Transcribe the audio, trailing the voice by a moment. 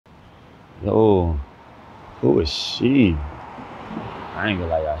Yo, who is she? I ain't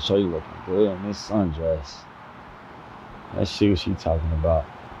gonna lie, y'all. Show you looking good in this sundress. Let's see what she talking about.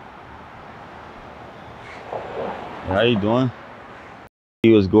 How you doing?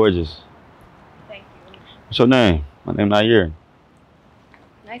 He was gorgeous. Thank you. What's your name? My name Nyyear.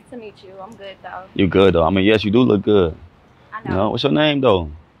 Nice to meet you. I'm good though. You good though? I mean, yes, you do look good. I You know. know, what's your name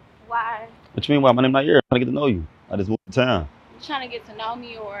though? Why? What you mean? Why my name Nyyear? I'm trying to get to know you. I just moved to town. You trying to get to know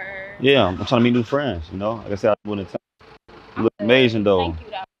me or? Yeah, I'm trying to meet new friends. You know, like I said, I moved to town. You look Good. amazing though. Thank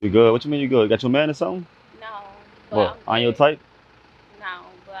you though. You good? What you mean you good? You got your man or something? No, but What? I'm good. On your type? No,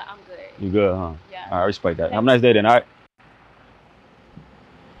 but I'm good. You good, huh? Yeah. All right, I respect that. Have a nice day then. All right.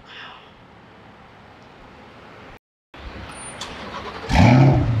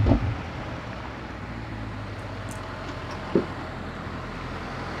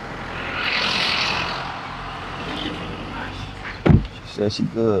 She said she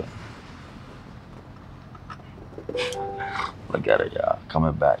good. Look at her, y'all.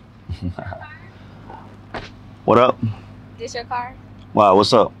 Coming back. What up? This your car? Wow,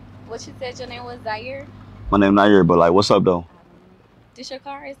 what's up? What you said your name was Zaire? My name Nyyear, but like, what's up though? This your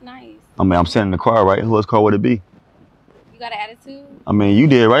car? It's nice. I mean, I'm sitting in the car, right? Whose car would it be? You got an attitude? I mean, you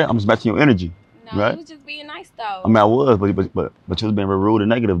did, right? I'm just matching your energy. No, right? you was just being nice though. I mean, I was, but you was being real rude and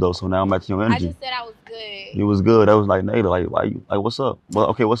negative though. So now I'm matching your I energy. just said I was good. You was good. That was like negative. Like, why you? Like, what's up? Well,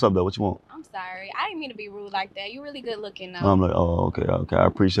 okay, what's up though? What you want? I'm sorry. I didn't mean to be rude like that. You really good looking though. I'm like, oh, okay. I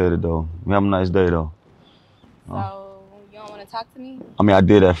appreciate it though. You have a nice day though. So you don't want to talk to me? I mean, I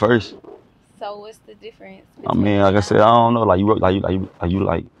did at first. So what's the difference? I mean, like I said, I don't know. Like you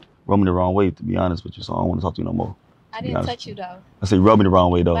like rub me the wrong way, to be honest with you. So I don't want to talk to you no more. I didn't touch you though. I said rub me the wrong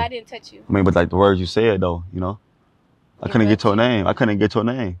way though. But I didn't touch you. I mean, but like the words you said though, you know. I couldn't get your name. I couldn't get your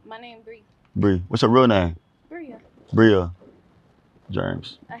name. My name Bree. Bree. What's your real name? Bria. Bria.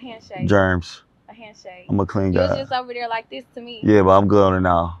 Germs. A handshake. Germs. A handshake. I'm a clean You guy. was just over there like this to me. Yeah, but I'm good on it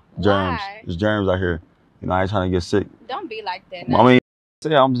now. Germs. Why? There's germs out here. You know, I ain't trying to get sick. Don't be like that. I mean,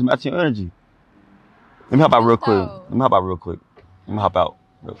 I'm just matching your energy. Let me hop out real quick.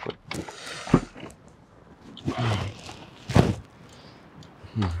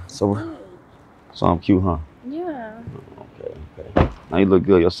 So I'm cute, huh? Yeah. Okay. Now you look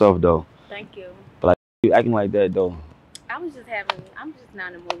good yourself though. Thank you. But like you acting like that though. I'm just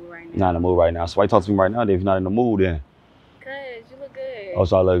not in the mood right now. Not in the mood right now. So why you talk to me right now then if you're not in the mood then? Cause you look good. Oh,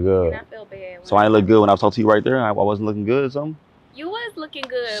 so I look good. And I feel bad. So I ain't look good when I was talking to you right there? I wasn't looking good or something? You was looking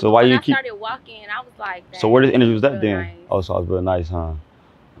good. So why when you I started walking, I was like, so where the energy was that then? Nice. Oh, so I was real nice, huh?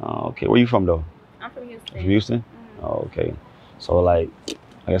 Oh, okay. Where you from though? I'm from Houston. From Houston? Mm-hmm. Oh, okay. So like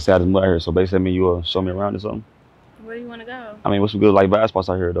I said, I just moved out here. So basically, I mean, you will show me around or something? Where do you want to go? I mean, what's some good like vibe spots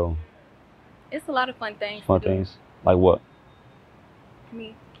out here though? It's a lot of fun things. Fun things? Like what?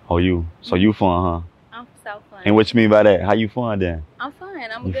 Me. Oh, you. So you fun, huh? I'm so fun. And what you mean by that? How you fun then? I'm fun.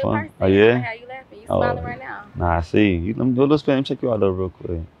 I'm a good person. Oh yeah? How you laughing? You smiling right now. Nah, I see. Let me do a little spin. Check you out though real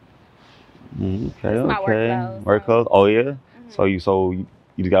quick. Okay. My Work clothes. Oh yeah. Mm-hmm. So you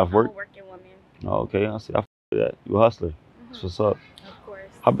just got off work? I'm a working woman. Oh, okay. I see. I feel that. You a hustler. Mm-hmm. That's what's up. Of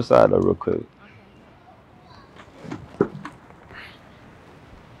course. Hop beside though real quick.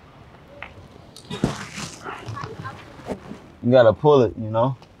 You gotta pull it, you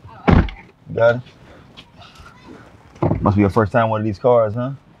know? You got it? Must be your first time one of these cars,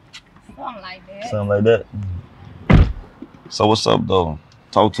 huh? Something like that. Something like that. So what's up though?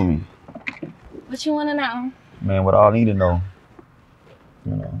 Talk to me. What you wanna know? Man, what I need to know.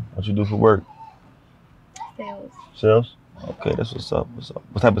 You know, what you do for work? Sales. Sales? Okay, that's what's up.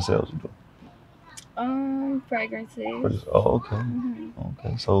 What type of sales you do? Fragrances. Oh, okay. Mm-hmm.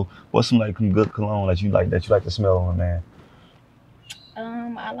 Okay. So what's some good cologne that you like to smell on, man?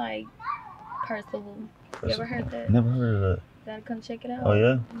 I like Percival. You ever heard that? Never heard of that. Gotta come check it out. Oh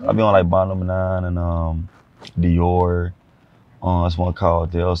yeah? I be on like Bond No. 9 and Dior. There's one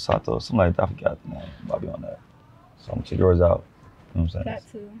called Del Sato, something like that. I forgot the name. I'll be on that. So I'm gonna check yours out. You know what I'm saying?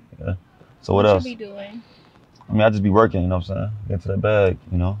 Got to. Yeah. So what else? You be doing? I mean, I just be working, you know what I'm saying? Get into that bag,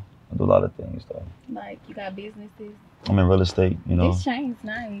 you know? I do a lot of things though. Like you got businesses? I'm in real estate, you know? This chain's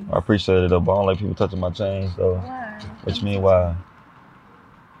nice. I appreciate it though, but I don't like people touching my chains though. Why? What you mean why?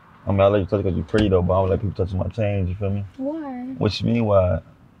 I mean, I let you touch it because you're pretty though, but I don't like people touching my chains, you feel me? Why? What you mean why?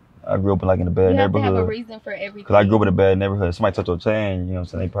 I grew up in a bad neighborhood. You have to have a reason for everything. Because I grew up in a bad neighborhood. Somebody touch your chain, you know what I'm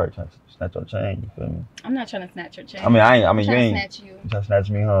saying? They probably trying to snatch your chain, you feel me? I'm not trying to snatch your chain. I mean, you ain't. I'm trying to snatch you. You trying to snatch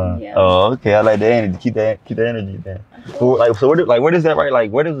me, huh? Yeah. Oh, okay. I like the energy. Keep that energy then. So where does that right?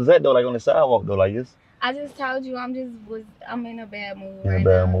 Like, where does that though? Like on the sidewalk though, like this? I just told you I'm in a bad mood right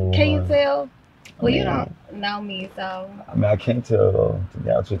now. Can you tell? Well, you don't know me, so. I mean, I can't tell though, to be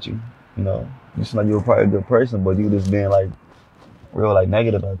honest with you. You know, you seem like you were probably a good person, but you just being like real like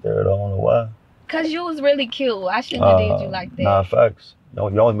negative out there. I don't know why. Cause you was really cute. I shouldn't have did you like that. Nah, facts. You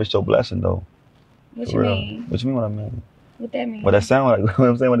always miss your blessing though. What For you real. mean? What you mean? What I mean? What that mean? What that sound like? What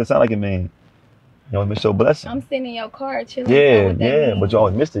I'm saying? What that sound like it mean? You always miss your blessing. I'm sitting in your car chilling. Yeah, so what that yeah, mean? but you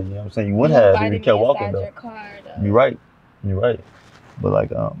always missed it. You know what I'm saying? You wouldn't have if you kept walking though. Your car, though. You're right. You're right. But like,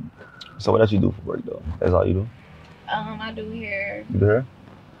 so what else you do for work though? That's all you do? I do hair. You do hair?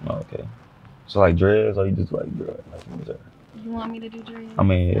 Oh, okay. So like dreads, or you just like dread? Like, you want me to do dreads? I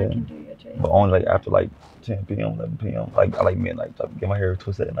mean, yeah. I can do your dreads. But only like after like 10 p.m., 11 p.m. Like I like midnight. So I can get my hair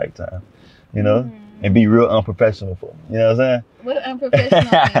twisted at nighttime. You know? And be real unprofessional for me. You know what I'm saying? What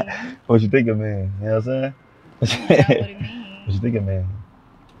unprofessional mean? What you think it mean? You know what I'm saying? That's not what it means. What you think it mean?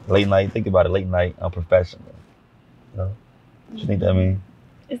 Late night, think about it, late night, unprofessional. You know? What you think that mean?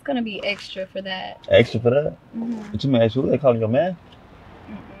 It's gonna be extra for that. Extra for that? What you mean extra? Who they calling your man?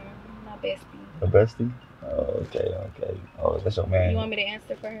 My bestie. Your bestie? Oh, okay. Oh, that's your man. You want me to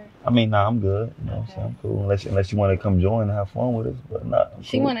answer for her? I mean, nah, I'm good. You know what I'm saying? I'm cool. Unless you want to come join and have fun with us, but nah, I'm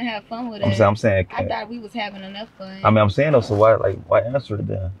She cool. want to have fun with us. I'm saying. I thought we was having enough fun. I mean, I'm saying though, so why answer it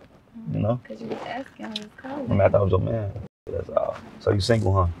then? You know? Because you was asking who was calling. I mean, I thought it was your man. That's all. So you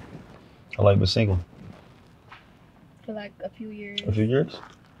single, huh? How long you been single? For like a few years. A few years?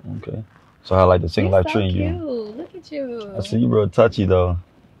 Okay. So how like the single life treating you? Cute. Look at you. I see you real touchy though.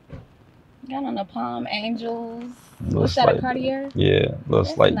 Got on the palm angels. Little What's that, a slight Cartier? Yeah, little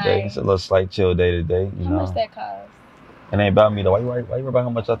That's slight nice. day. It's a little slight chill day to day. You How know. much that cost? It ain't about me though. Why you worry about how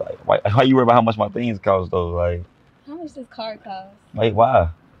much why you worry about how much my things cost though? Like, how much does car cost? like why?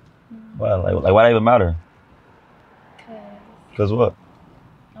 Why? Like why that even matter? Cause what?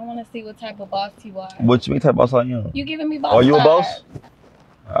 I want to see what type of boss you are. What you mean type of boss I am? You giving me boss? Oh, you a vibes. boss?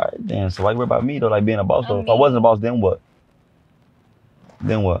 Alright, damn. So why you worry about me though? Like being a boss though? If I wasn't a boss, then what?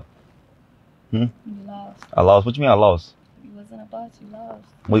 Then what? You lost. I lost. What you mean I lost? You wasn't a boss. You lost.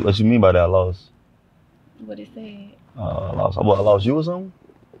 What you mean by that? I lost? What it said. I lost. What? I lost you or something?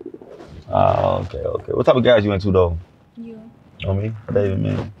 Okay. What type of guys you into though? You. Know me? What that even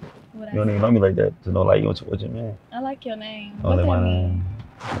mean? What You don't even know me like that to know like you into what you mean. I like your name. Oh, What like that my mean? name.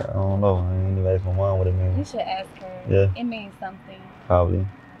 Yeah, I don't know. I ain't even ask my mom what it You means. should ask her. Yeah. It means something. Probably.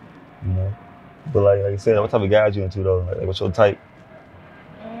 You know. But like I said, what type of guys you into though? Like what's your type?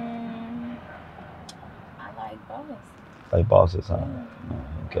 I like boss. Like bosses, huh?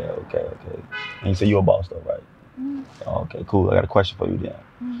 Okay. And you say you a boss though, right? Okay, cool. I got a question for you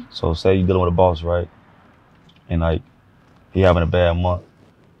then. So say you dealing with a boss, right? And like he having a bad month.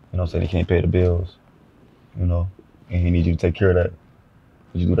 You know what I'm saying? He can't pay the bills. You know? And he needs you to take care of that.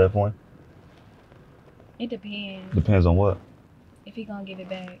 Would you do that for him? It depends. Depends on what? If he gonna give it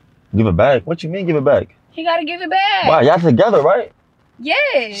back. Give it back? What you mean give it back? He gotta give it back. Why? Y'all together, right?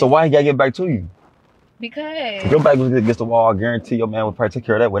 Yes. So why he gotta give it back to you? Because If your back was against the wall, I guarantee your man would probably take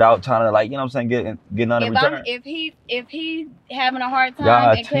care of that without trying to, like, you know what I'm saying, get none in return. if he having a hard time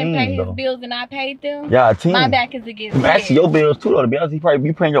Y'all and couldn't pay though. his bills and I paid them, Yeah, a team. my back is against his. Actually, your bills too, though. To be honest, you probably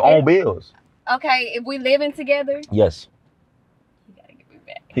be paying your own bills. Okay, if we living together, Yes. he gotta give it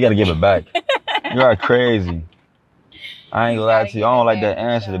back. He gotta give it back. You are crazy. I ain't gonna lie to you. I don't like that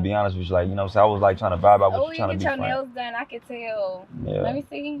answer, to be honest with you. Like, you know what I'm saying? I was like trying to vibe out with you, trying to be get your friends. nails done. I can tell. Yeah. Let me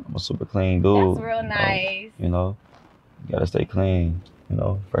see. I'm a super clean dude. That's real nice. You know, you gotta stay clean. You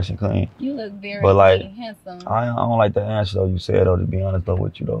know, fresh and clean. You look very handsome. I don't like that answer though. You said though, to be honest though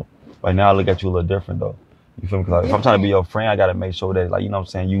with you though. Right now I look at you a little different though. You feel me? Cause like, if I'm trying to be your friend, I gotta make sure that, like, you know what I'm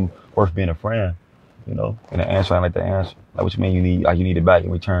saying, you worth being a friend. You know, and the answer ain't like the answer. Like, what you mean you need it back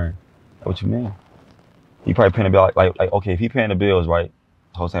in return? Like, what you mean? He probably paying the bill like okay, if he paying the bills, right?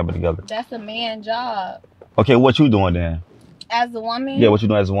 The whole time together. That's a man job. Okay, what you doing then? As a woman? Yeah, what you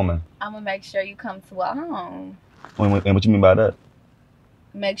doing as a woman? I'm gonna make sure you come to our home. And what you mean by that?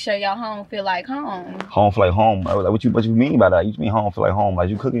 Make sure your home feel like home. Home feel like home. Like, what you mean by that? You mean home feel like home? Like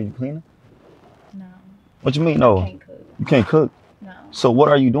you cooking, you cleaning? No. What you mean no? I can't cook. You can't cook? No. So what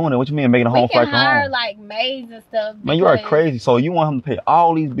are you doing then? What you mean making a home feel like a home? We can hire like maids and stuff. Man, you are crazy. So you want him to pay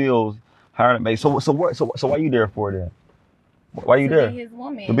all these bills, hiring a maid. So why you there for then? Why you there? To be his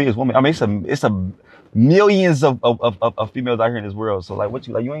woman. To be his woman. I mean, it's a millions of females out here in this world. So like, what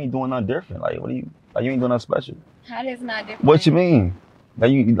you ain't doing nothing different. Like, you ain't doing nothing special. How that's not different? What you mean? What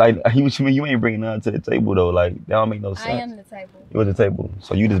you mean? You ain't bringing nothing to the table though. Like that don't make no sense. I am the table. You at the table.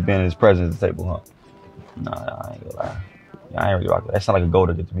 So you just been in his presence at the table, huh? Nah, I ain't gonna lie. Yeah, I ain't really rock that. That sound like a gold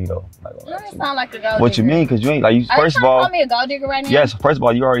digger to me though. That sound like a gold digger. What you mean? Cause you ain't like first of all. Call me a gold digger right now? Yes. First of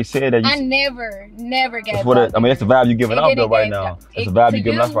all, you already said that. I never gave. I mean, that's the vibe you giving off though right now. That's the vibe you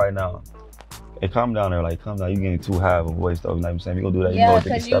giving off right now. Hey, calm down there, like calm down. You getting too high of a voice though. You know what I'm saying? You gonna do that? Yeah, you gonna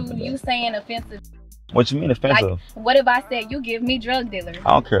take a because step in you there. saying offensive. What you mean offensive? Like, what if I said you give me drug dealers?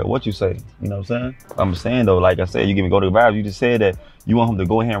 I don't care what you say. You know what I'm saying? I'm saying though, like I said, you give me go to the vibes. You just said that you want him to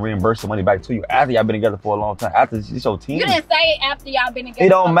go ahead and reimburse the money back to you after y'all been together for a long time. After it's your team. You didn't say after y'all been together. It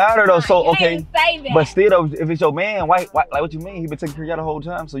don't matter though. So you okay, didn't say that. but still though, if it's your man, why like what you mean? He been taking care of you the whole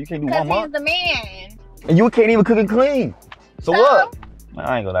time, so you can't do 1 month. Because he's the man. And you can't even cook and clean. So what? Man,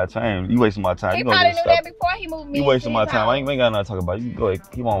 I ain't gonna lie, time. You wasting my time. He You probably gonna knew that before he moved me. You wasting my time. I House. ain't got nothing to talk about. You go ahead,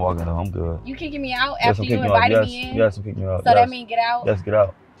 keep on walking though. I'm good. You kicking me out Yes, after I'm you kicking you out. invited Yes, me in? yes, I'm kicking you out. So Yes. that mean get out? Yes, get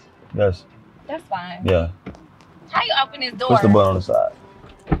out. Yes. That's fine. Yeah. How you open this door? Push the button on the side.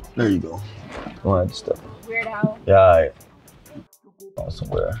 There you go. Go ahead, step. Weirdo. Yeah, all right. Going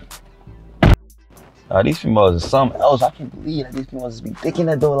somewhere. These females are something else. I can't believe that these females just be thinking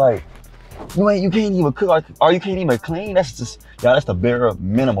that though. Like, you can't even cook, like, or you can't even clean. That's just, yeah, that's the bare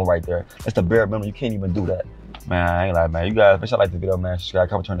minimum right there. That's the bare minimum. You can't even do that. Man, I ain't like, man. You guys, make sure you like the video, man. Subscribe,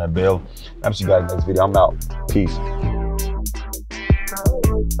 comment, turn that bell. I'm see you guys in the next video. I'm out. Peace.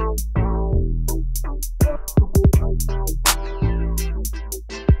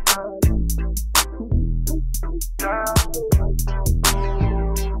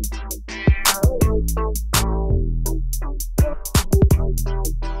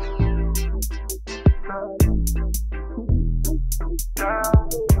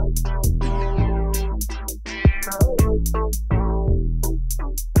 Yeah.